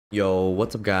Yo,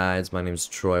 what's up guys? My name is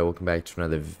Troy. Welcome back to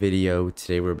another video.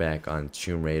 Today we're back on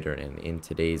Tomb Raider, and in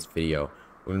today's video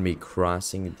we're going to be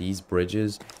crossing these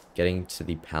bridges, getting to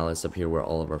the palace up here where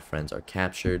all of our friends are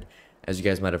captured. As you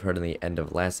guys might have heard in the end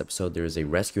of last episode, there is a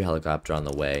rescue helicopter on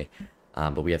the way,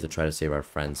 but we have to try to save our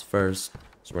friends first.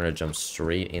 So we're going to jump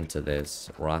straight into this.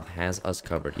 Roth has us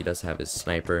covered. He does have his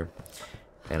sniper,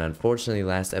 and unfortunately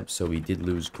last episode we did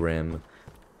lose Grim.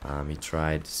 He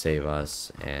tried to save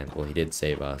us, and well, he did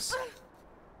save us,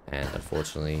 and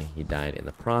unfortunately he died in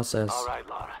the process. All right,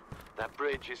 Lara, that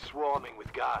bridge is swarming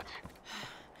with guards.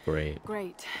 Great.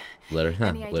 Any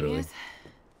Literally. ideas?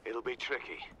 It'll be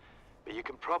tricky, but you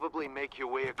can probably make your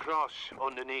way across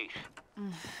underneath.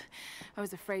 I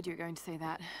was afraid you were going to say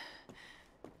that.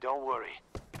 Don't worry,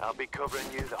 I'll be covering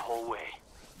you the whole way.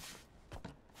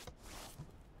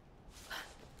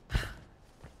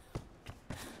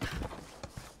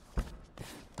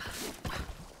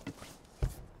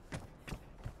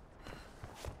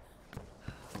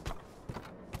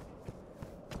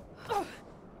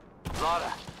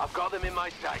 Lara, I've got them in my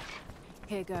sights.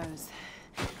 Here goes.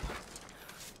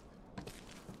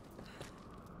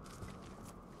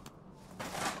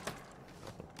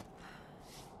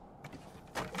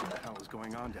 What the hell is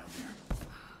going on down there?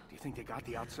 Do you think they got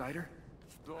the outsider?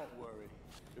 Don't worry.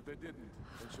 If they didn't,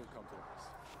 then she'll come to us.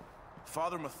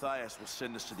 Father Mathias will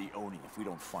send us to the Oni if we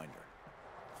don't find her.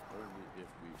 Only if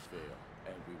we fail,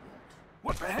 and we won't.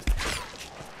 What the heck?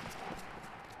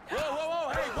 Whoa, whoa,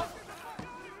 whoa, hey, what?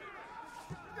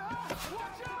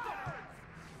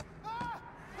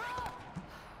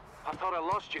 I thought I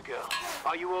lost you, girl.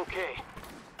 Are you okay?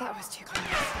 That was too close.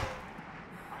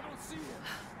 I don't see him.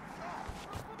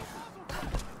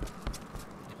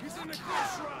 He's in the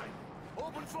cross shrine.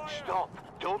 Open fire.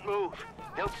 Stop. Don't move.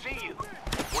 They'll see you.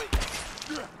 Wait.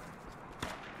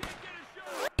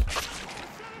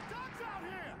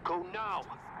 Go now.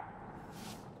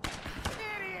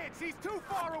 Idiots! He's too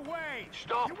far away!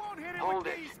 Stop. You won't hit him Hold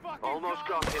with it. these fucking Almost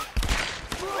guns. got him.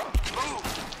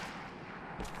 Move.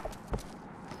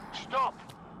 Stop.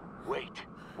 Wait.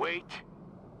 Wait.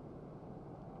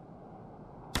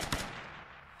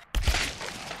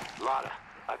 Lara,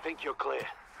 I think you're clear.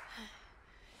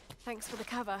 Thanks for the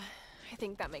cover. I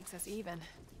think that makes us even.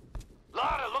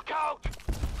 Lara, look out!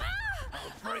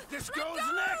 Right, this goes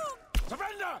next!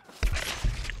 Surrender!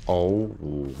 Oh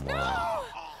my.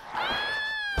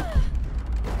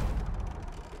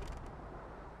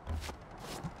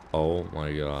 Oh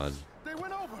my god. They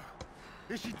went over!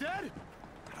 Is she dead?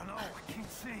 I don't know, I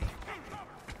can't see.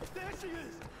 There she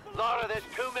is! Lara, there's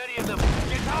too many of them.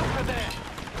 Get out of there!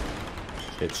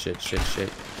 Shit.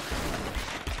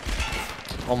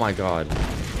 Oh my god.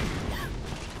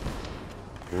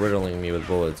 Riddling me with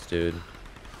bullets, dude.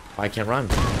 I can't run.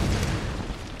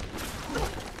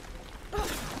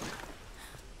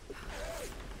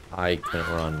 I couldn't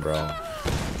run, bro.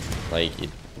 Like, it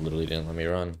literally didn't let me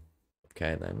run.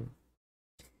 Okay, then.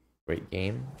 Great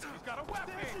game. She's got a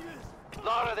weapon! There she is!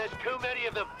 Lara, there's too many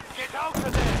of them. Get out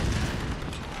of there!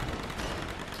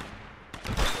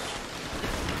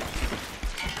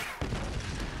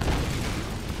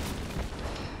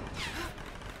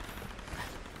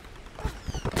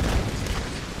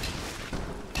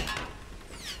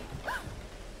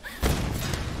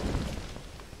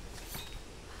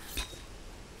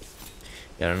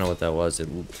 Yeah, I don't know what that was. It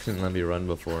didn't let me run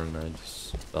before and I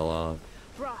just fell off.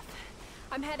 Roth,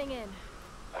 I'm heading in.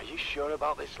 Are you sure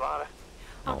about this, Lara?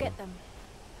 I'll Oh. get them.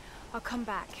 I'll come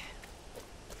back.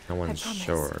 No one's promise.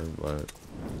 sure, but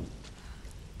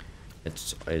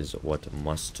it is what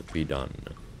must be done.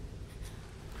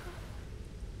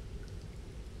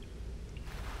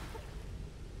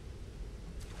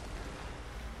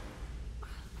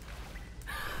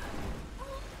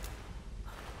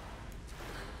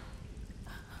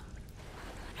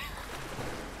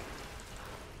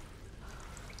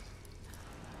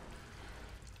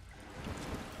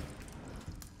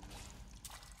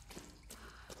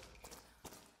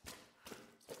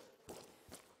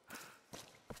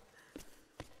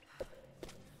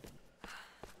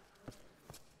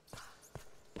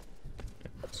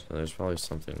 So there's probably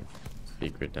something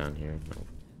secret down here. No.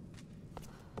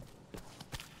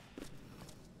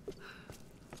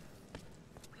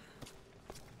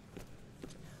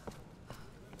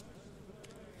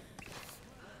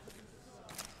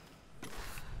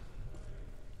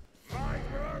 My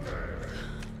brothers,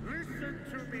 listen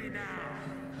to me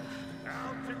now.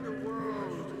 Out in the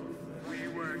world, we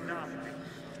were nothing.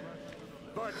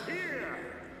 But here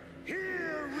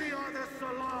we are the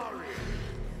Solarii,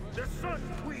 the Sun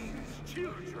Queen's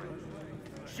children.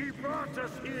 She brought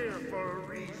us here for a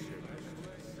reason.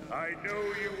 I know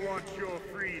you want your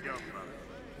freedom.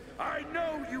 I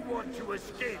know you want to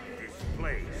escape this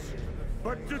place.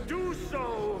 But to do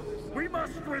so, we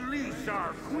must release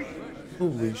our queen.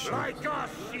 Holy shit. Like us,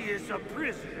 she is a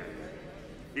prisoner.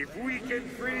 If we can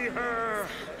free her,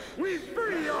 we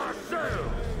free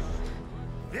ourselves.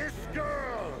 This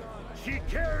girl, she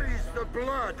carries the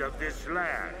blood of this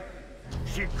land.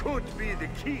 She could be the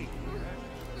key.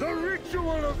 The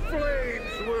ritual of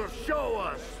flames will show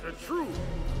us the truth.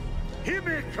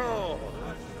 Himiko,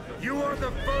 you are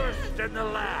the first and the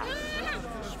last.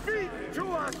 Speak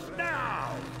to us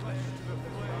now!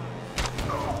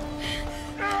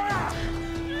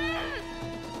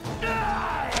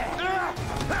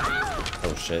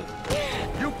 Oh shit.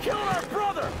 You killed our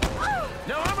brother!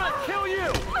 Now I'm gonna kill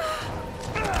you!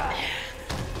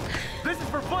 This is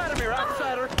for Vladimir,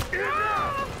 outsider!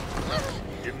 Enough!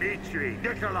 Dmitri,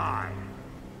 Nikolai,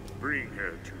 bring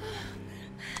her to me.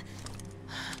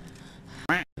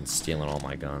 And stealing all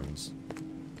my guns.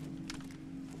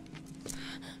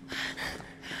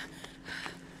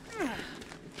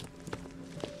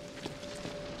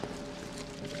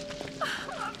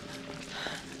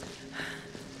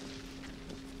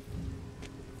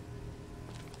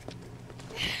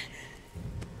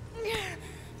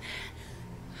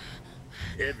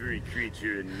 Every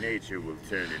creature in nature will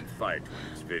turn and fight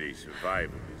when its very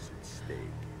survival is at stake.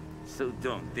 So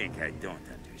don't think I don't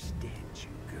understand you,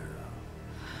 girl.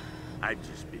 I've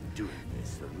just been doing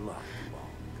this a lot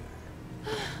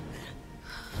longer.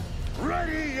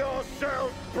 Ready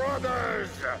yourself, brothers!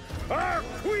 Our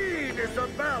queen is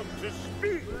about to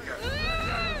speak!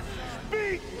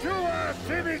 Speak to us,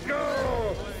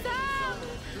 Himiko!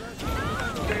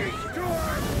 Speak to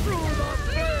us through the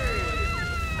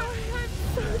flames! I'm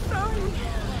so sorry.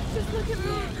 Just look at me.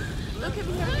 Look at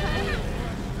me, okay?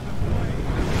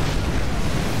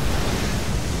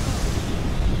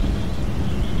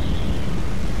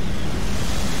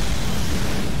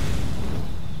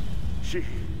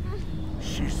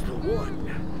 She's the one.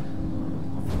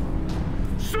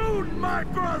 Soon, my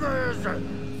brothers,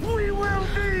 we will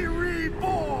be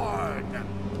reborn!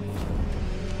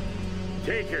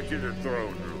 Take her to the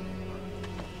throne room.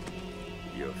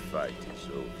 Your fight is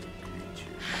over,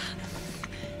 creature.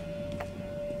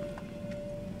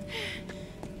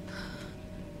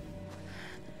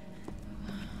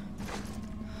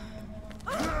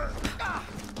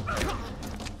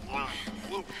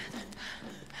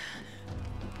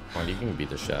 Oh, you can beat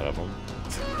the shit out of him.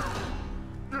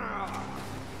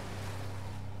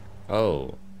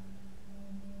 Oh.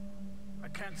 I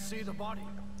can't see the body.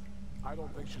 I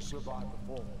don't think she survived the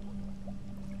fall.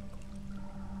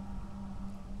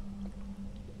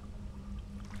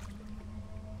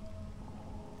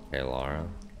 Okay, Lara.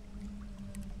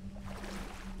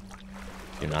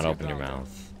 Do not open your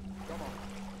mouth.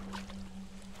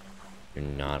 Do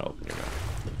not open your mouth.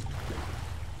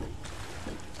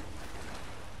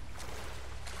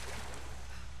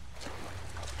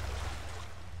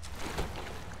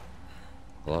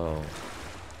 Hello.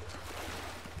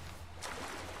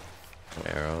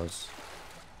 Arrows.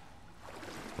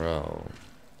 Bro.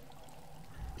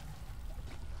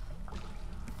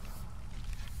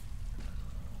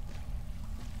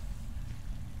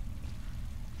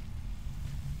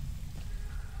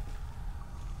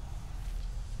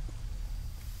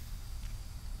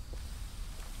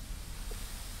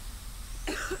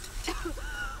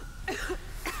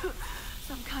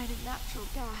 Some kind of natural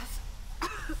gas.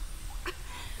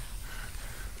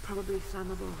 Probably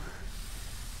flammable.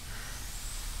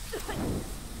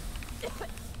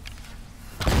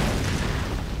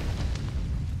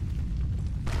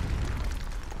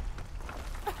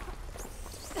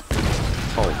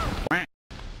 Oh.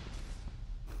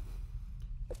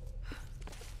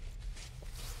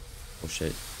 Oh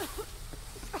shit.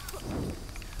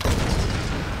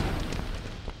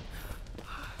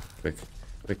 Quick.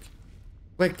 Quick.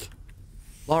 Quick!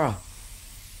 Lara!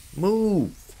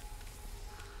 Move!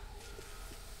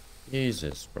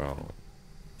 Jesus, bro.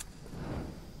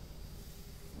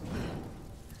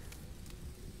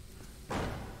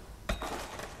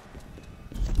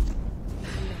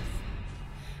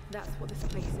 That's what this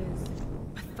place is.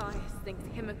 Mathias thinks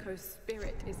Himiko's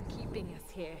spirit is keeping us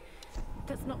here.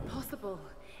 That's not possible.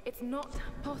 It's not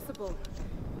possible.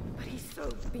 But he's so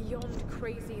beyond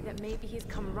crazy that maybe he's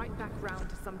come right back round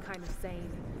to some kind of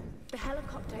sane. The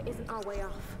helicopter isn't our way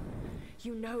off.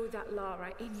 You know that,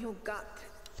 Lara, in your gut.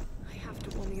 I have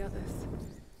to warn the others.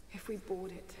 If we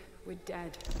board it, we're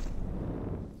dead.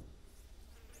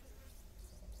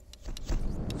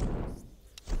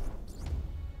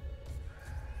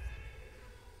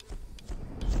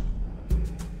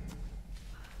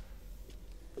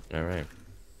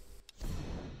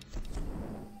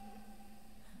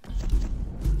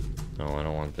 No, I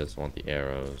don't want this. I want the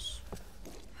arrows.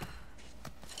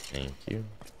 Thank you.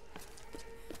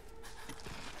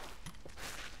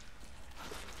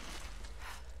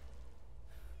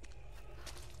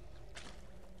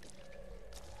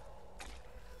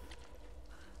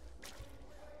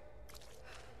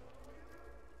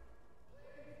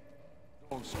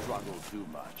 Don't struggle too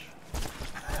much.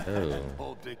 Oh.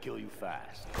 Hope they kill you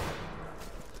fast.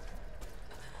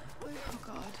 Oh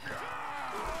god.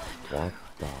 What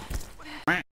the?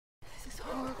 This is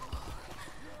horrible.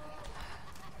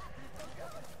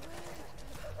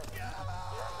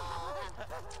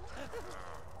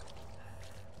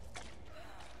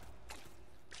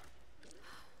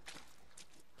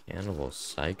 Cannibal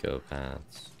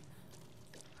psychopaths.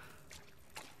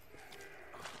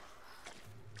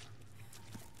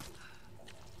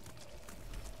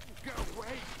 Go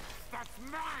away! That's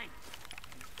mine!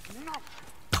 No!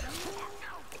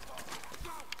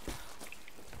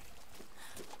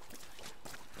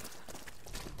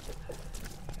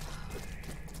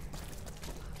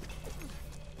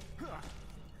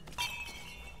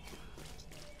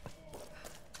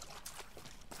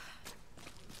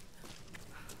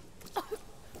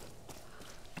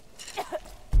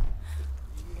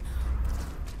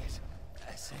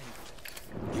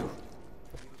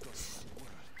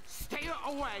 Stay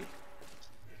away!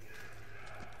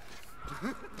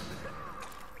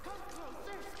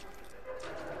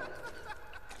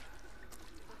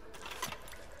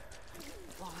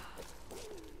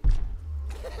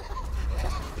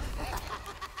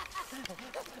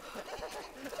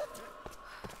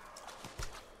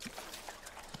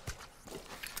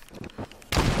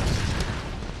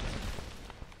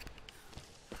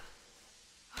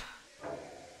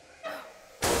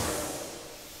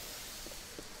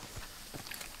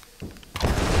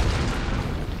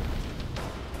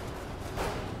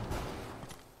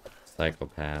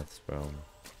 Psychopaths, bro. God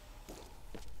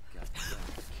damn,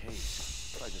 this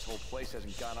cave. Like this whole place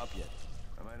hasn't gone up yet.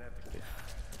 I might have to get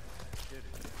it.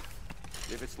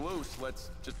 If it's loose,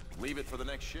 let's just leave it for the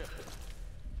next ship.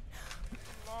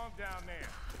 Long down there.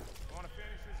 Want to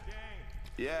finish this game?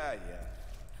 Yeah.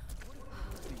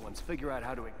 Once figure out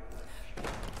how to.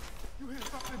 You hear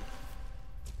something?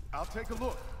 I'll take a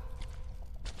look.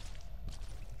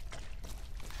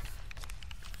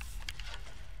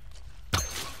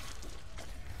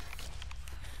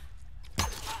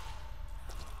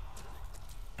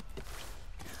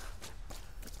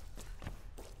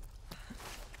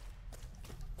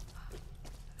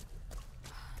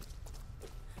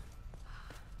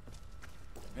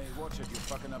 Hey, watch it, you're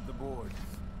fucking up the board.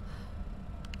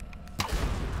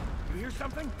 You hear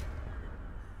something?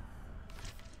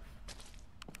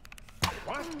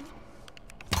 What?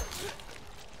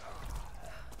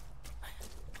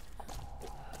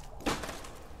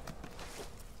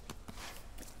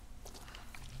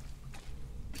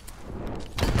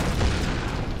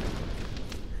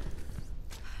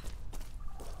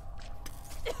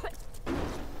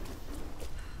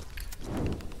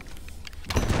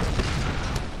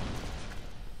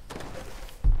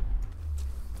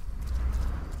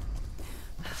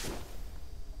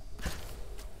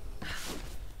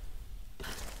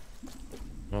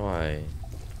 Why?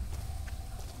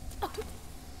 Oh,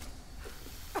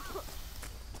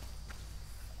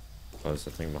 there's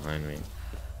something behind me.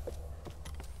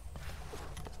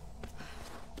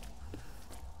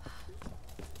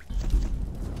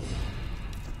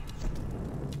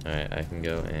 Alright, I can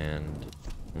go and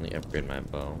only upgrade my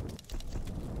bow.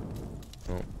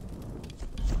 Oh.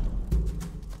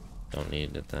 Don't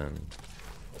need it then.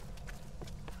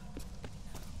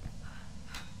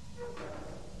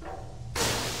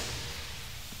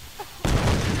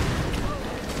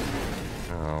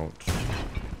 Ouch.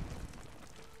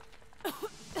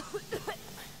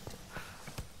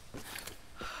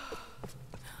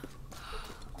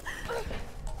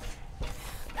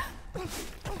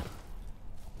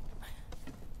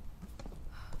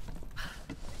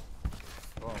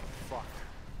 Oh, fuck.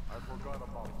 I forgot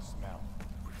about the smell.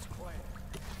 It's quiet.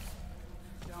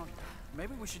 Down here.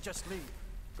 Maybe we should just leave.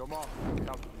 Come on.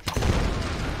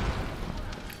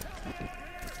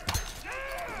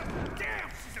 Damn,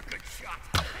 she's a good shot!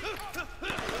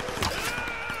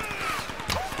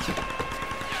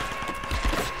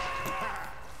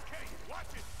 Okay,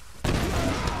 watch it!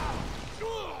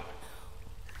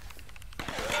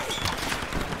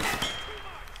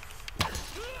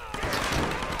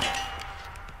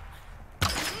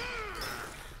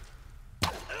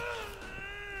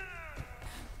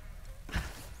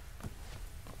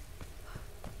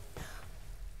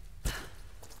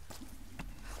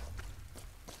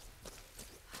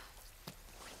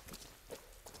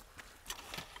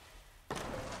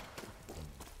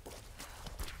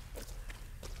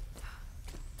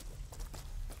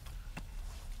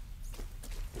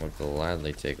 I'll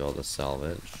gladly take all the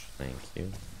salvage. Thank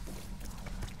you.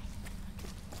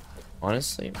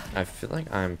 Honestly, I feel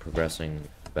like I'm progressing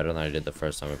better than I did the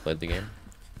first time I played the game.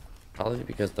 Probably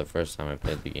because the first time I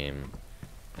played the game,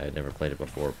 I had never played it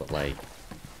before, but like,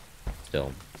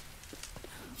 still.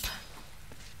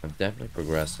 I've definitely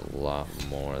progressed a lot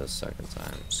more the second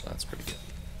time, so that's pretty good.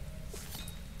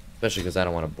 Especially because I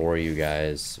don't want to bore you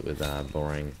guys with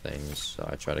boring things, so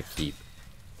I try to keep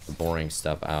the boring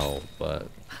stuff out, but,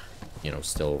 you know,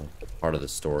 still part of the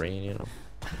story, you know.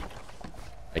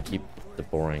 I keep the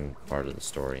boring part of the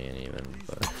story in even,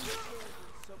 but...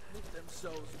 Submit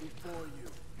themselves before you.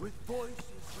 With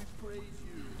voices we praise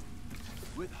you.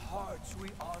 With hearts we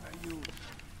honor you.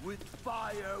 With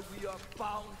fire we are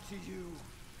bound to you.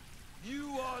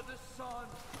 You are the sun.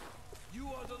 You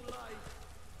are the light.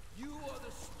 You are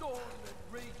the storm that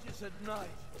rages at night.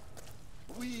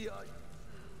 We are you.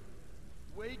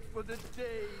 Wait for the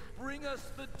day. Bring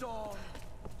us the dawn.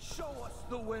 Show us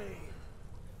the way.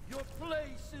 Your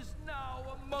place is now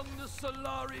among the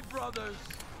Solarii brothers.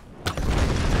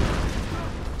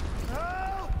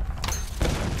 Help!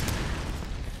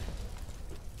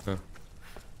 Huh.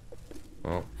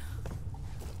 Well,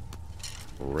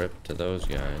 rip to those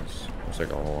guys. Looks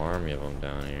like a whole army of them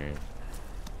down here.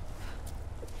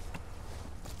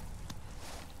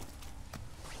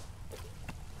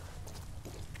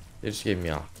 They just gave me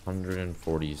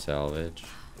 140 salvage.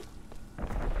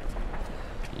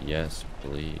 Yes,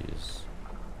 please.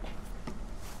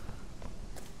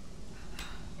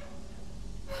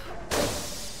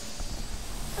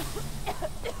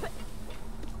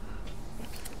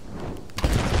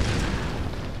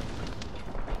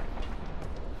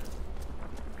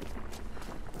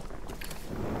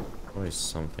 Always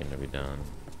something to be done.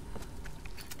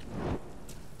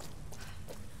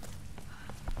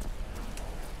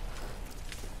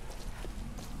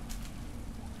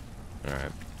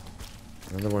 Alright.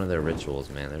 Another one of their rituals,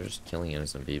 man. They're just killing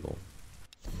innocent people.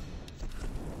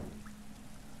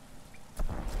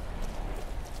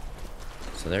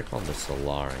 So they're called the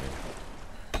Solarii.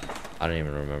 I don't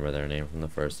even remember their name from the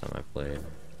first time I played.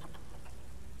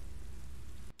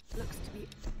 Looks to be...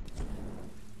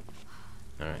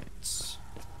 Alright.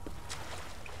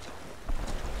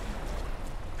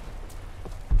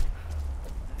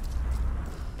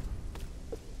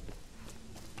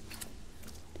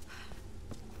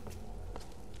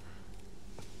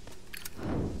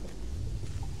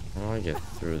 How do I get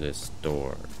through this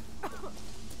door?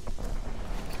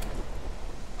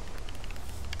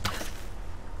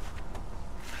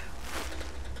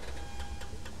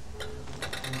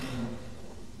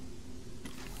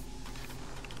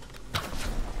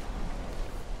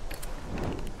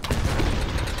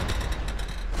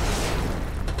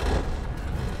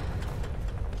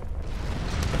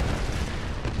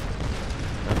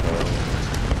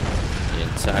 The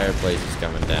entire place is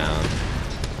coming down.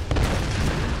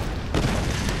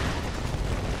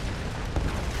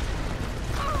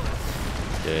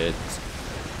 Good.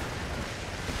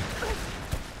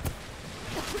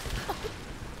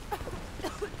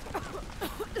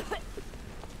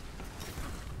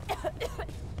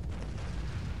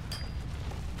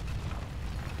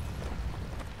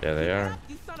 There they are.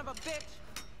 You son of a bitch!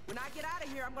 When I get out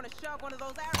of here, I'm gonna shove one of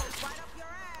those arrows right up your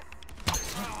ass!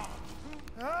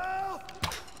 Help!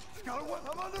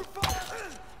 I'm under fire!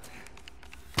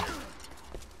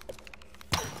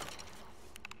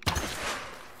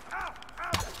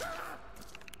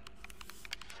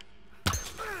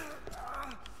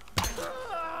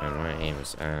 Man, my aim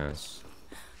is ass.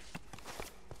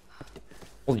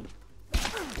 Holy.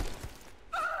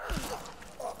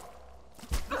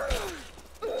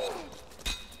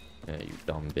 Yeah, you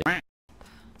dumb bitch.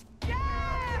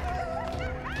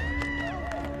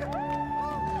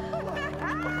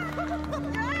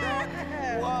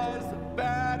 Was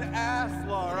badass,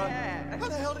 Lara. How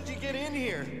the hell did you get in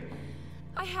here?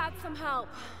 I had some help.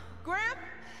 Gramp?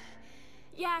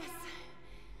 Yes.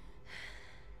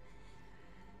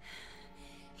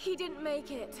 He didn't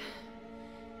make it.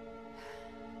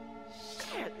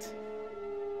 Shit!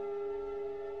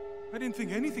 I didn't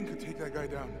think anything could take that guy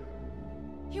down.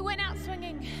 He went out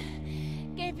swinging.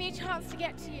 Gave me a chance to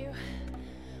get to you.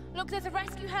 Look, there's a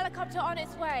rescue helicopter on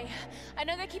its way. I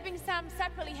know they're keeping Sam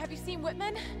separately. Have you seen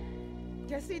Whitman?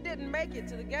 Guess he didn't make it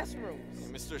to the guest rooms.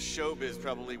 Mr. Showbiz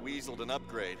probably weaseled an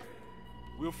upgrade.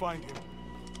 We'll find him.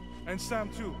 And Sam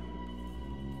too.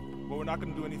 But we're not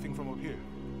gonna do anything from up here.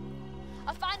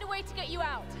 I'll find a way to get you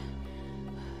out.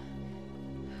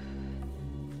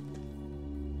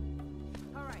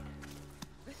 All right,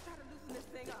 let's try to loosen this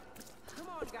thing up. Come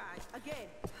on, guys, again.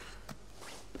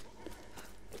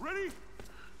 Ready?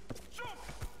 Jump!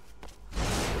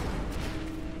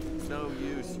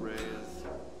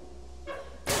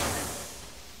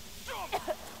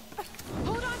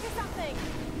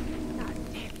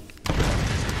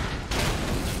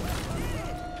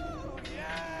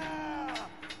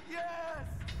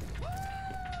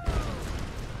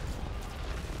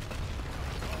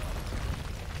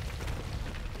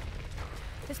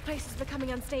 This place is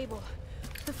becoming unstable.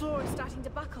 The floor is starting to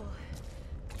buckle.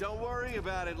 Don't worry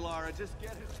about it, Lara. Just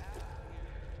get his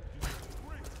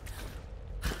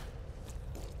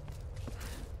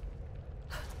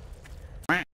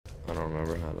I don't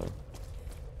remember how to.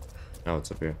 Oh,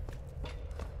 it's up here.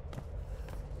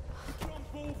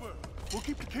 Jump over. We'll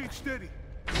keep the cage steady.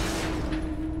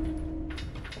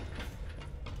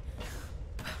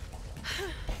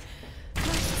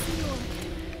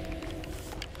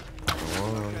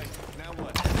 Okay, now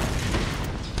what?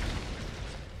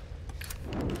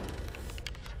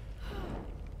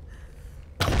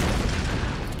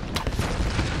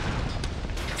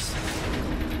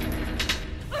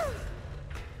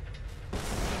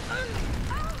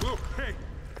 Look, hey.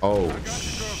 Oh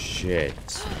shit.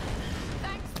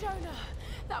 Thanks, Jonah.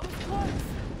 That was close.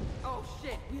 Oh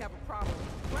shit, we have a problem.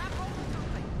 Grab hold of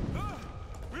something.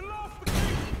 We lost the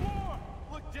cage floor.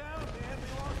 Look down, man. We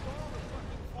lost all the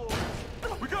fucking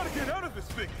floor. We gotta get out of this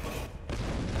thing.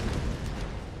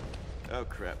 Oh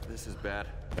crap, this is bad.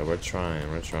 Yeah, we're trying.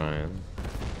 We're trying.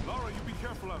 Lara, you be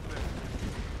careful out there.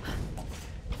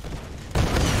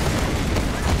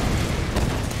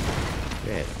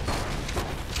 Shit.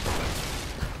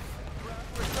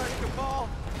 We're starting to fall.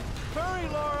 Hurry,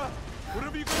 Lara.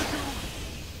 Whatever you gonna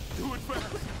do it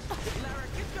fast. Lara,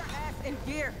 get your ass in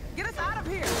gear. Get us out of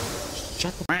here.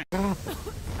 Shut the fuck up.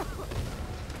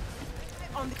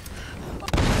 On the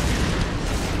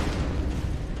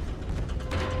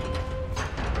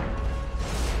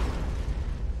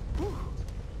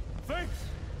Thanks.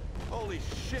 Holy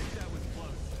shit, that was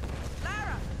close.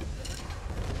 Lara!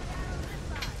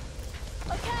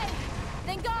 Okay,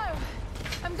 then go.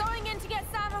 I'm going in to get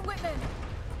Sam and Whitman.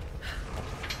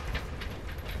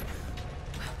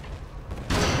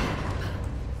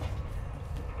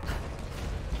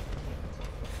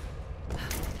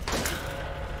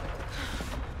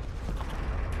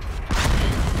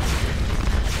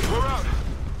 We're out,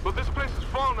 but this place is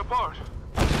falling apart.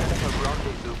 Set up a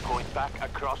rendezvous point back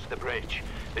across the bridge.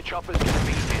 The chopper's gonna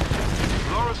be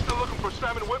in. Laura's still looking for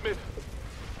Sam and Whitman.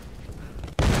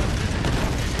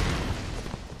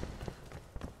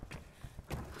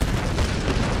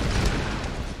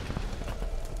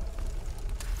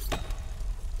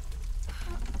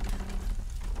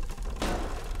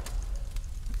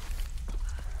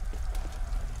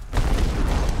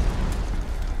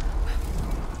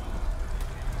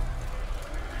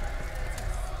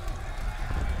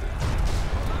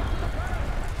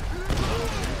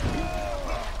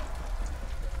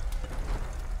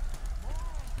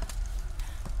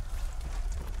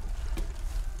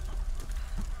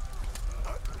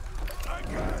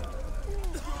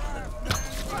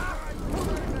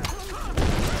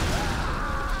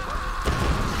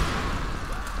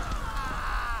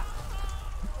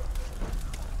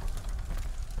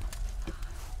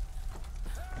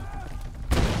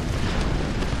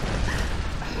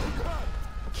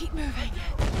 Keep moving.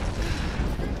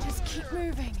 Just keep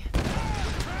moving.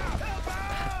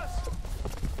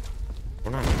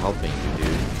 We're not helping you,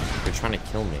 dude. You're trying to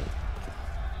kill me.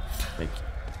 Like,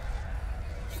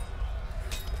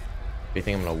 you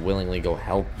think I'm gonna willingly go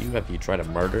help you if you try to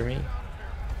murder me?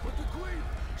 But the queen,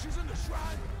 she's in the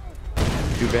shrine.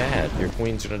 Too bad. Your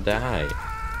queen's gonna die.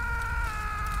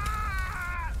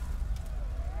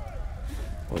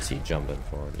 What's he jumping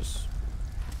for? Just.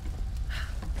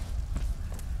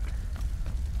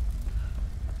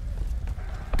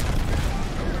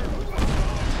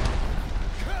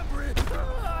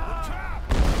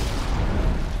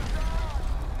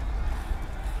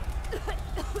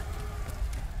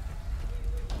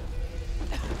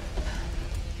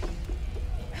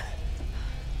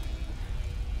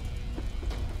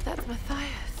 That's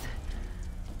Mathias.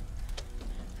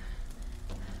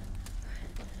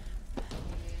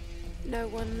 No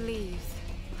one leaves.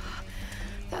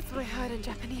 That's what I heard in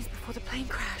Japanese before the plane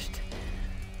crashed.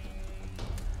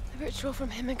 The ritual from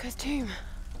Himiko's tomb.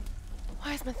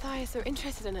 Why is Mathias so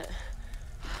interested in it?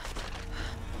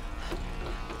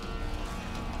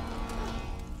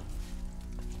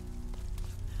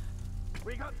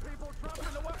 We got people trapped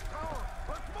in the West Tower.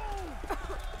 Let's move!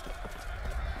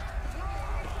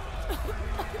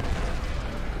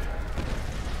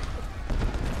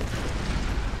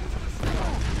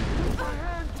 Use my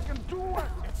hand, you can do it!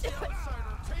 It's the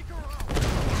outsider, take her out!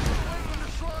 Away from the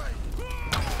shrine!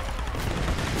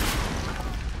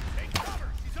 Take cover,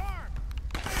 she's armed!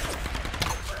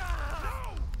 No!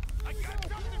 I got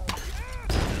something for you!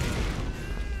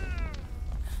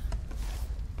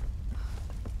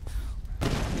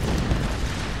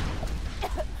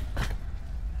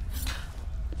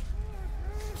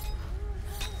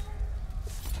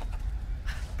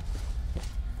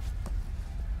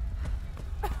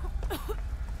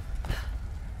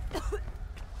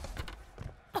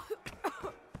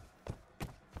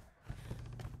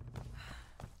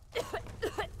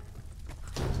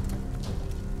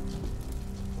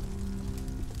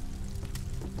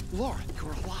 Lara,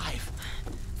 you're alive.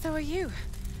 So are you.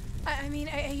 I mean,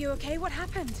 are you okay? What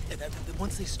happened?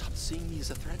 Once they stopped seeing me as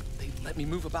a threat, they let me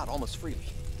move about almost freely.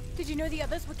 Did you know the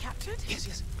others were captured?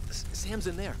 Yes. Sam's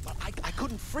in there, but I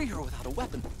couldn't free her without a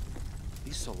weapon.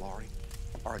 These Solarii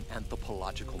are an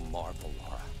anthropological marvel,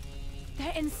 Lara.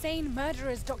 They're insane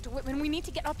murderers, Dr. Whitman. We need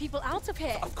to get our people out of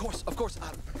here. Of course.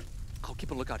 I'll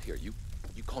keep a lookout here. You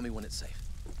call me when it's safe.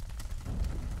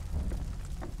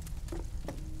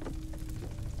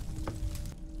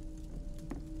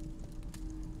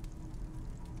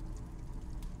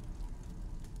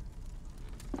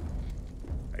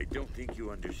 I don't think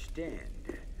you understand.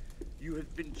 You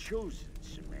have been chosen,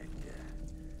 Samantha.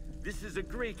 This is a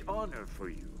great honor for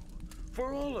you.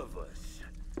 For all of us.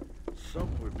 Some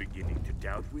were beginning to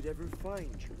doubt we'd ever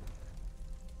find you.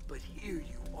 But here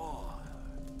you are.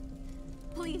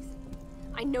 Please.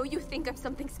 I know you think I'm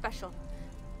something special.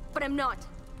 But I'm not.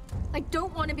 I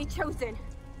don't want to be chosen.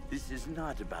 This is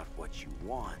not about what you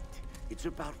want. It's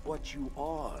about what you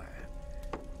are.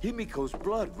 Himiko's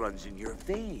blood runs in your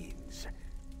veins.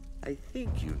 I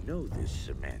think you know this,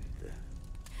 Samantha.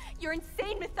 You're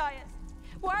insane, Mathias.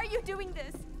 Why are you doing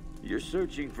this? You're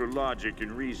searching for logic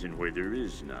and reason where there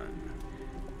is none.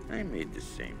 I made the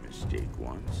same mistake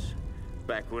once.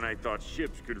 Back when I thought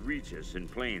ships could reach us and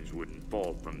planes wouldn't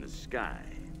fall from the sky.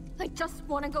 I just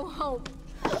want to go home.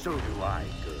 So do I,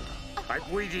 girl.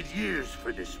 I've waited years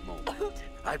for this moment.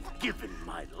 I've given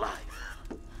my life.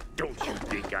 Don't you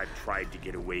think I've tried to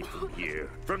get away from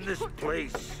here? From this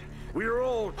place? We're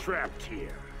all trapped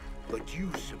here. But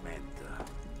you, Samantha,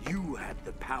 you have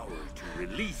the power to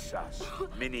release us.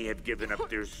 Many have given up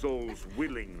their souls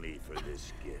willingly for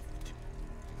this gift.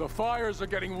 The fires are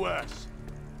getting worse.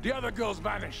 The other girl's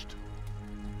vanished.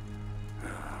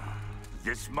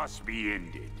 This must be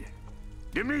ended.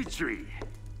 Dimitri,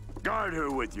 guard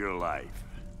her with your life.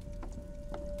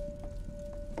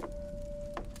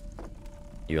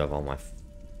 You have all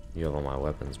my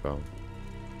weapons, bro.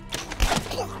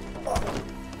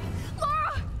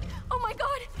 Lara! Oh my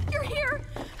god, you're here!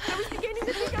 I was beginning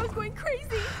to think I was going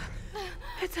crazy.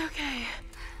 It's okay.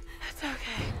 It's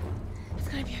okay. It's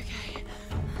gonna be okay.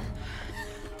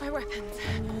 My weapons.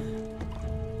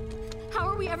 How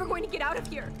are we ever going to get out of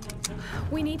here?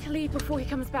 We need to leave before he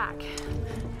comes back.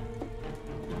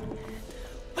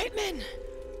 Whitman!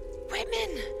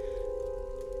 Whitman!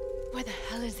 Where the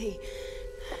hell is he?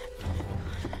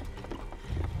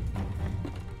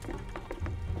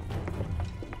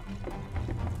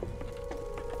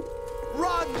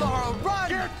 Run, Lara, run!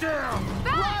 Get down!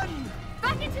 Back! Run!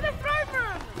 Back into the throne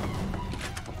room!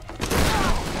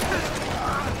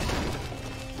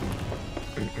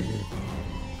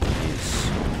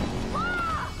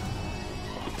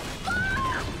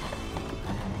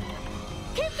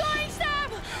 Keep going,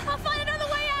 Sam! I'll find another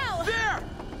way out! There!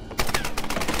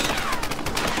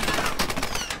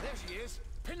 There she is.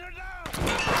 Pin her down!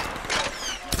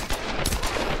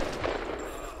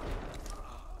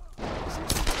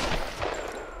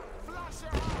 Flash her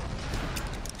out!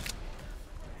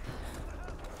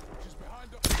 She's behind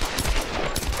the...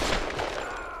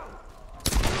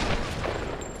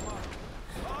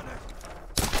 On it!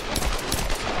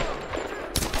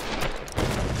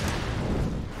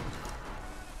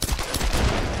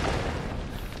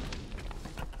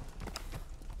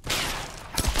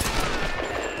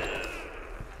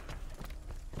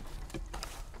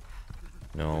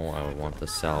 No, I would want the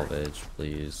salvage,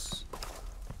 please.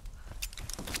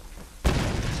 I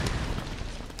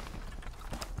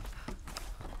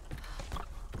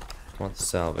want the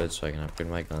salvage so I can upgrade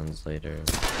my guns later.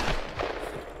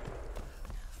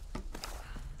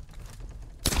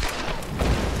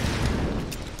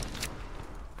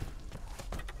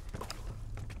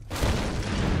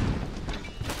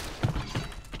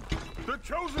 The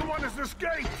chosen one has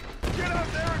escaped! Get out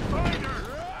there and find her!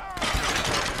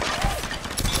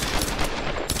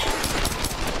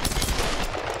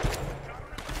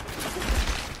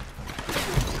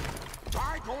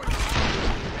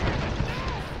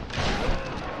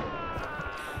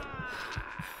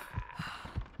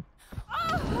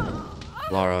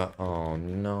 Lara, oh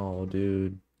no,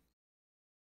 dude.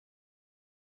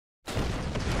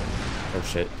 Oh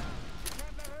shit.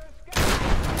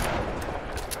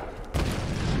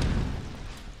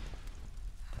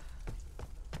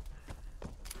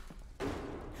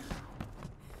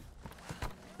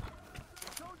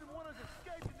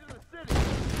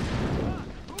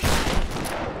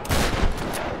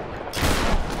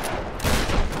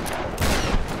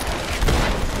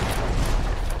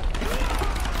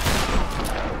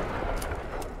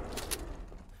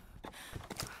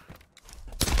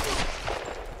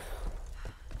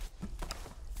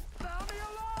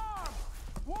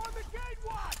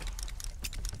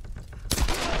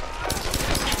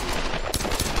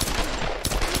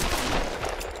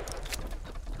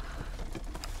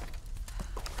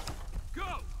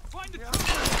 Find the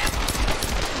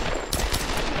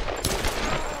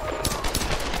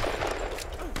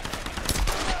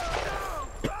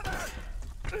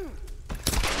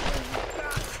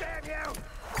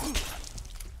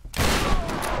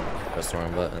Press the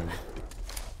wrong button.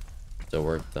 Still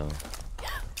worked though.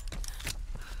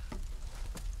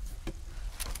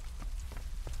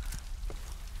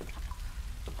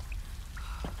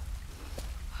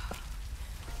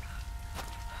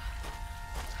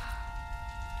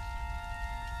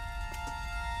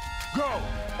 Go!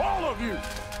 All of you!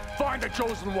 Find the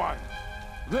chosen one!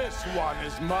 This one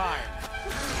is mine!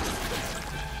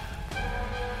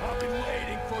 I've been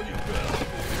waiting for you, girl!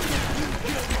 You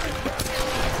killed my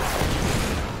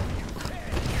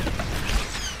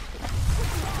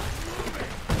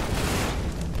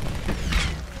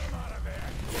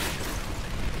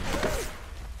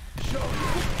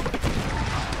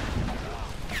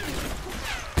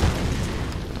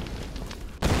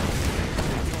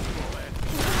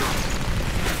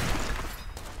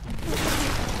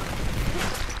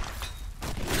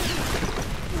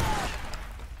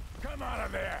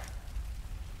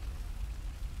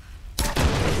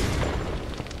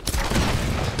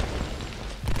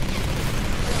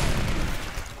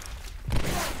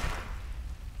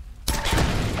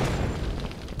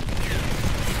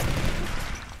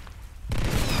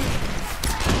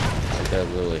That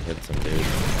literally hits him, dude.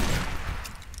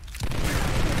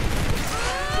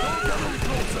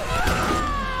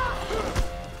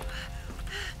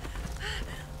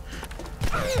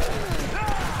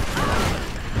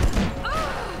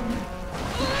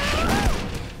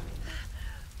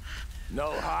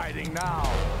 No hiding now.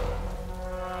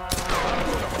 I'm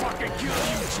gonna fucking kill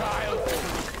you, child.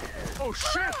 Oh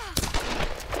shit!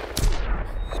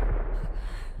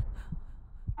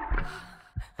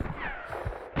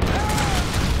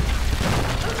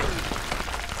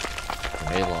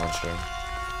 Grenade launcher.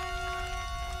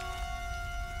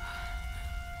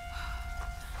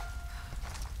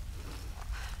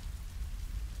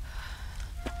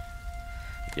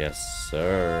 Yes,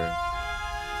 sir.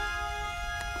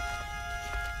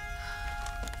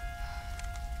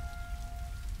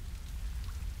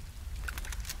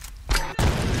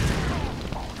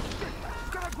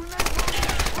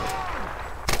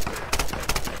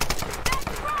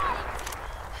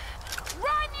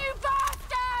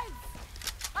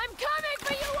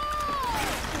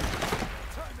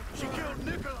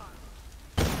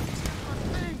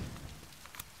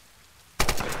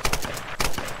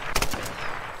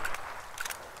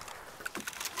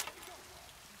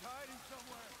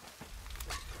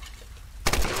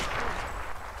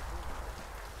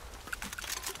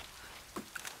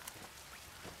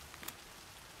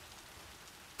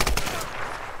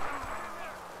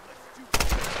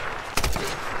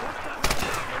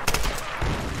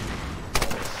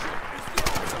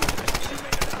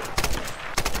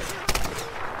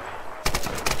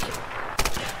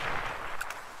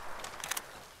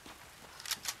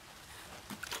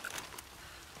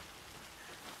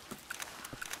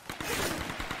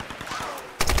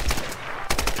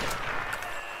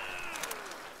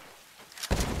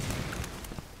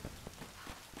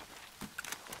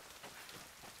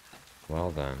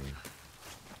 Well then.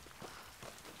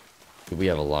 We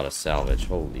have a lot of salvage.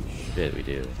 Holy shit, we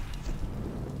do.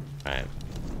 Alright.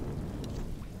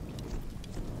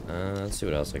 Let's see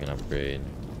what else I can upgrade.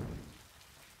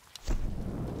 It's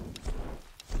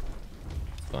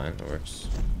fine, it works.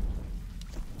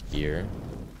 Here.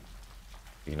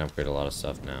 We can upgrade a lot of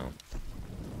stuff now.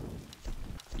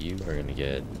 You are gonna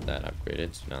get that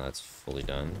upgraded, so now that's fully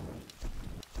done.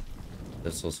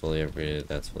 This was fully upgraded,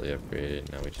 that's fully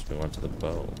upgraded. Now we just move on to the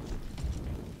bow.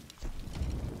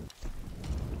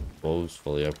 Bow's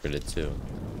fully upgraded too.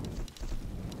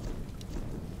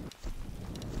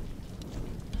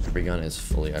 Every gun is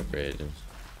fully upgraded.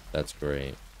 That's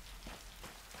great.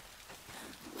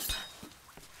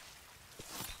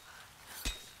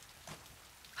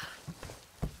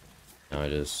 Now I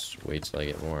just wait till I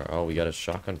get more. Oh, we got a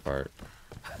shotgun part,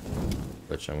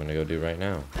 which I'm gonna go do right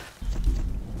now.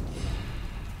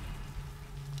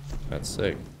 That's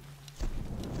sick.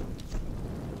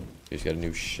 He's got a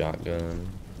new shotgun,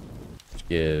 which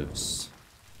gives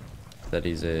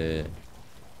steadies it.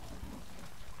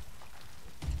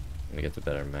 I'm gonna get the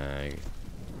better mag.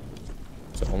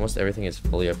 So almost everything is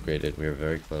fully upgraded. We are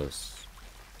very close,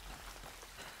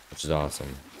 which is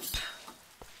awesome.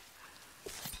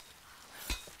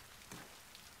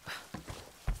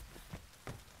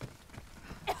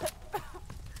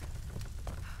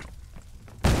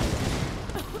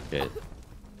 Good.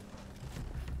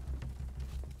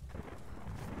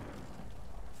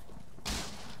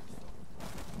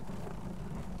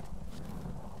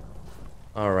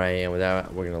 Alright, and with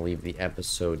that, we're going to leave the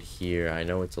episode here. I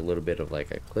know it's a little bit of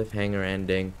like a cliffhanger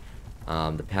ending.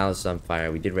 The palace is on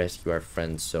fire. We did rescue our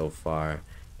friends so far.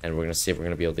 And we're going to see if we're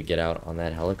going to be able to get out on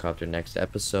that helicopter next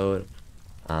episode.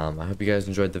 I hope you guys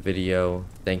enjoyed the video.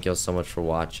 Thank you all so much for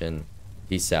watching.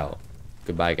 Peace out.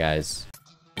 Goodbye, guys.